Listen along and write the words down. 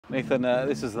Nathan,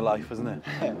 this is the life, isn't it?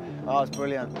 Oh, it's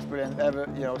brilliant. It's brilliant.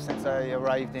 Since I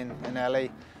arrived in LA,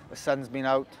 the sun's been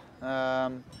out.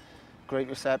 Great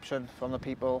reception from the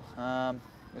people.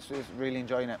 It's really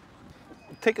enjoying it.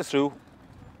 Take us through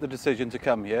the decision to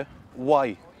come here.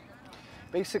 Why?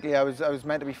 Basically, I was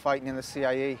meant to be fighting in the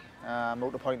CIA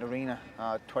Motor Point Arena,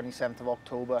 27th of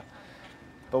October.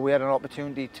 But we had an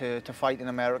opportunity to fight in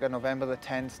America, November the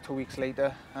 10th, 2 weeks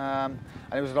later. And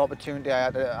it was an opportunity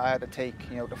I had to take,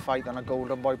 to fight on a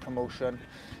Golden Boy promotion,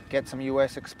 get some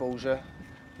US exposure,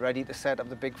 ready to set up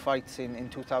the big fights in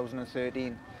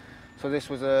 2013. So this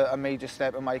was a major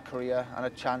step in my career and a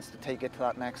chance to take it to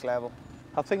that next level.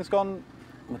 Have things gone,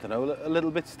 I don't know, a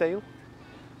little bit stale?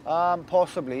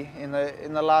 Possibly. In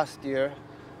the last year,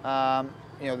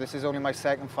 this is only my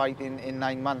second fight in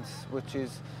 9 months, which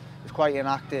is quite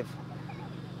inactive.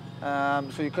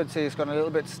 So you could say it's gone a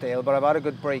little bit stale, but I've had a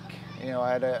good break.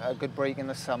 I had a good break in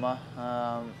the summer,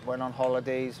 went on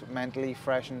holidays, mentally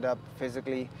freshened up,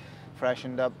 physically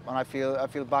freshened up, and I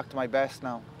feel back to my best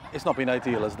now. It's not been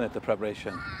ideal, hasn't it, the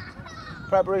preparation?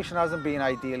 Preparation hasn't been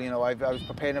ideal. I was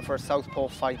preparing for a southpaw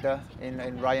fighter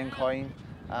in Ryan Coyne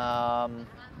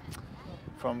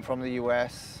from the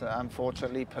US.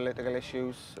 Unfortunately, political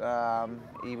issues.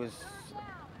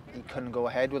 He couldn't go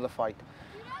ahead with the fight.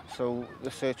 So the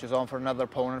search was on for another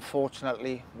opponent.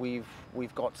 Fortunately, we've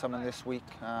got someone this week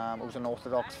who's an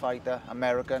orthodox fighter,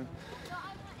 American.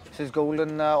 It's his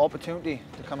golden opportunity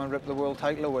to come and rip the world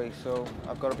title away. So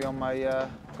I've got to be on my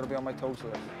toes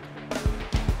with it.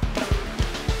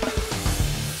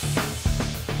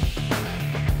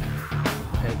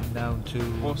 Heading down to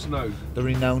the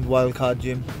renowned Wildcard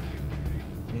Gym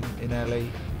in LA,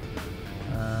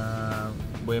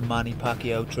 where Manny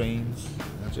Pacquiao trains.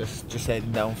 Just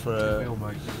heading down for a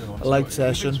light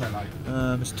session.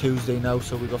 It's Tuesday now,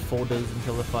 so we've got 4 days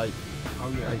until the fight.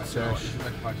 Light session.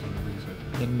 I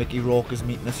think Mickey Rourke is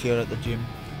meeting us here at the gym.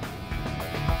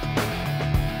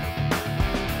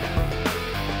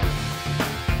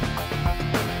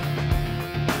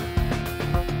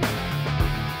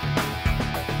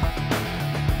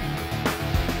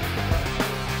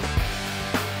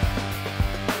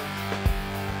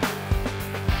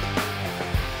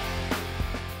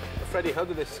 Freddie, how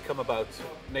did this come about,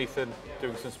 Nathan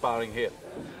doing some sparring here?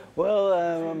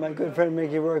 Well, my good friend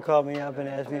Mickey Rourke called me up and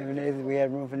asked me if we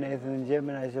had room for Nathan in the gym,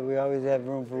 and I said we always have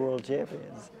room for world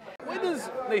champions. Where does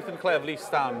Nathan Cleverly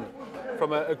stand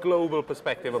from a global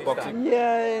perspective of boxing?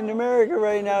 Yeah, in America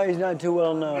right now he's not too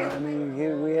well known. I mean,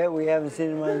 we haven't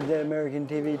seen him on American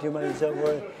TV too much and so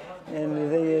forth. And the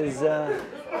thing is,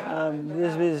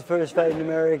 this was his first fight in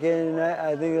America, and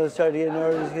I think he'll start to get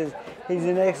noticed because he's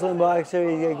an excellent boxer.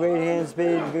 He's got great hand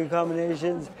speed, good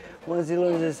combinations. Once he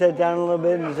learns to set down a little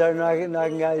bit and start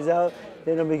knocking guys out,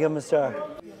 then he'll become a star.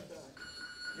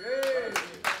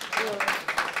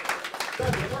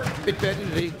 Bit better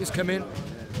today. He's come in.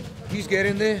 He's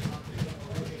getting there.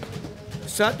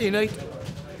 Saturday night,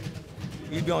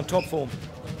 he'll be on top form.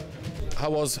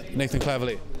 How was Nathan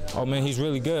Cleverly? Oh man, he's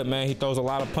really good, man. He throws a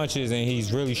lot of punches and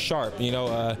he's really sharp.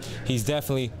 He's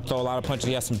definitely throw a lot of punches.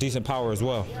 He has some decent power as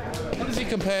well. How does he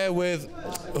compare with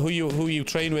who you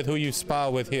train with, who you spar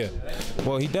with here?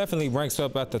 Well, he definitely ranks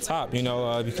up at the top,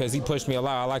 because he pushed me a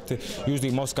lot. I like to,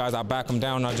 usually most guys, I back him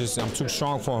down. I'm too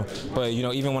strong for him. But,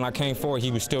 even when I came forward,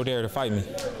 he was still there to fight me.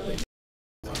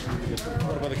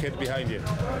 What about the kid behind you?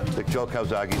 Joe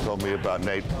Calzaghe told me about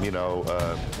Nate.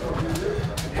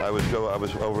 I was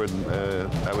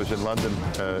in London,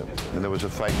 and there was a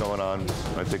fight going on,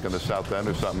 I think in the South End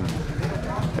or something.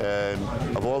 And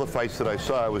of all the fights that I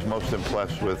saw, I was most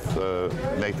impressed with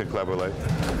Nathan Cleverly.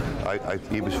 I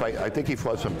think he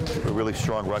fought a really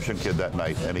strong Russian kid that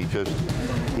night, and he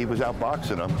was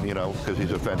outboxing him, because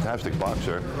he's a fantastic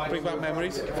boxer. Bring back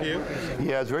memories for you?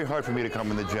 Yeah, it's very hard for me to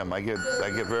come in the gym. I get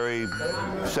very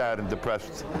sad and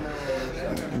depressed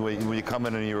when you come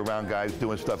in and you're around guys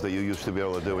doing stuff that you used to be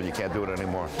able to do and you can't do it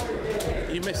anymore.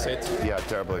 You miss it? Yeah,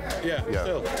 terribly. Yeah.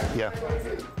 Still? Yeah.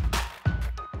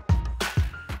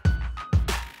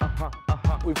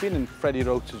 We've been in Freddie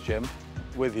Roach's gym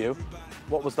with you.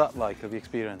 What was that like, the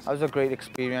experience? That was a great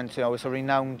experience. It's a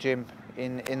renowned gym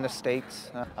in the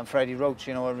States. And Freddie Roach,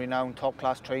 a renowned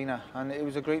top-class trainer. And it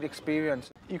was a great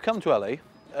experience. You come to LA.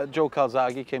 Joe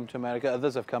Calzaghe came to America.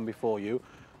 Others have come before you.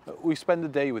 We spend the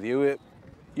day with you.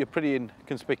 You're pretty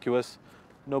inconspicuous.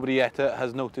 Nobody yet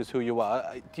has noticed who you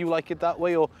are. Do you like it that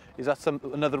way, or is that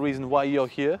another reason why you're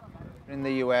here? In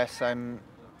the US, no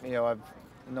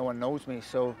one knows me,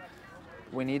 so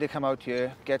we need to come out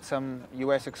here, get some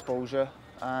US exposure,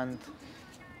 and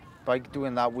by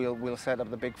doing that, we'll set up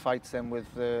the big fights then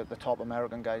with the top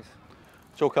American guys.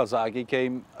 Joe Calzaghe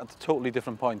came at a totally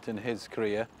different point in his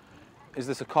career. Is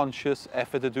this a conscious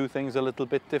effort to do things a little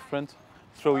bit different?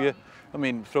 Throw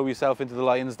yourself into the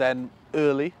lion's den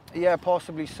early? Yeah,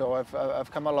 possibly so.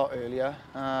 I've come a lot earlier,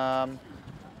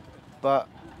 but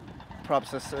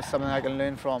perhaps it's something I can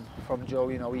learn from Joe.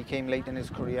 You know, he came late in his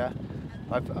career.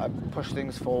 I've pushed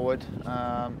things forward,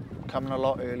 coming a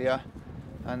lot earlier,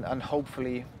 and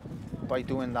hopefully by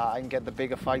doing that I can get the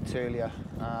bigger fights earlier,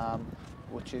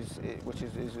 which is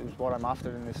what I'm after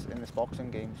in this boxing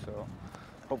game. So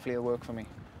hopefully it'll work for me.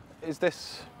 Is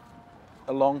this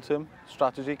a long-term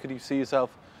strategy? Could you see yourself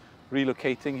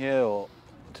relocating here or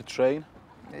to train?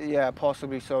 Yeah,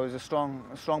 possibly so. There's a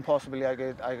strong possibility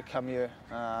I could come here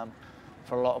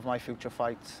for a lot of my future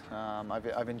fights.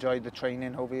 I've enjoyed the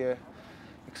training over here,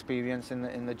 experience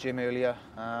in the gym earlier.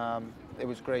 It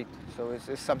was great. So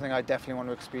it's something I definitely want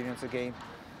to experience again.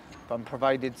 But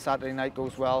provided Saturday night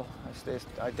goes well,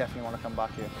 I definitely want to come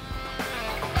back here.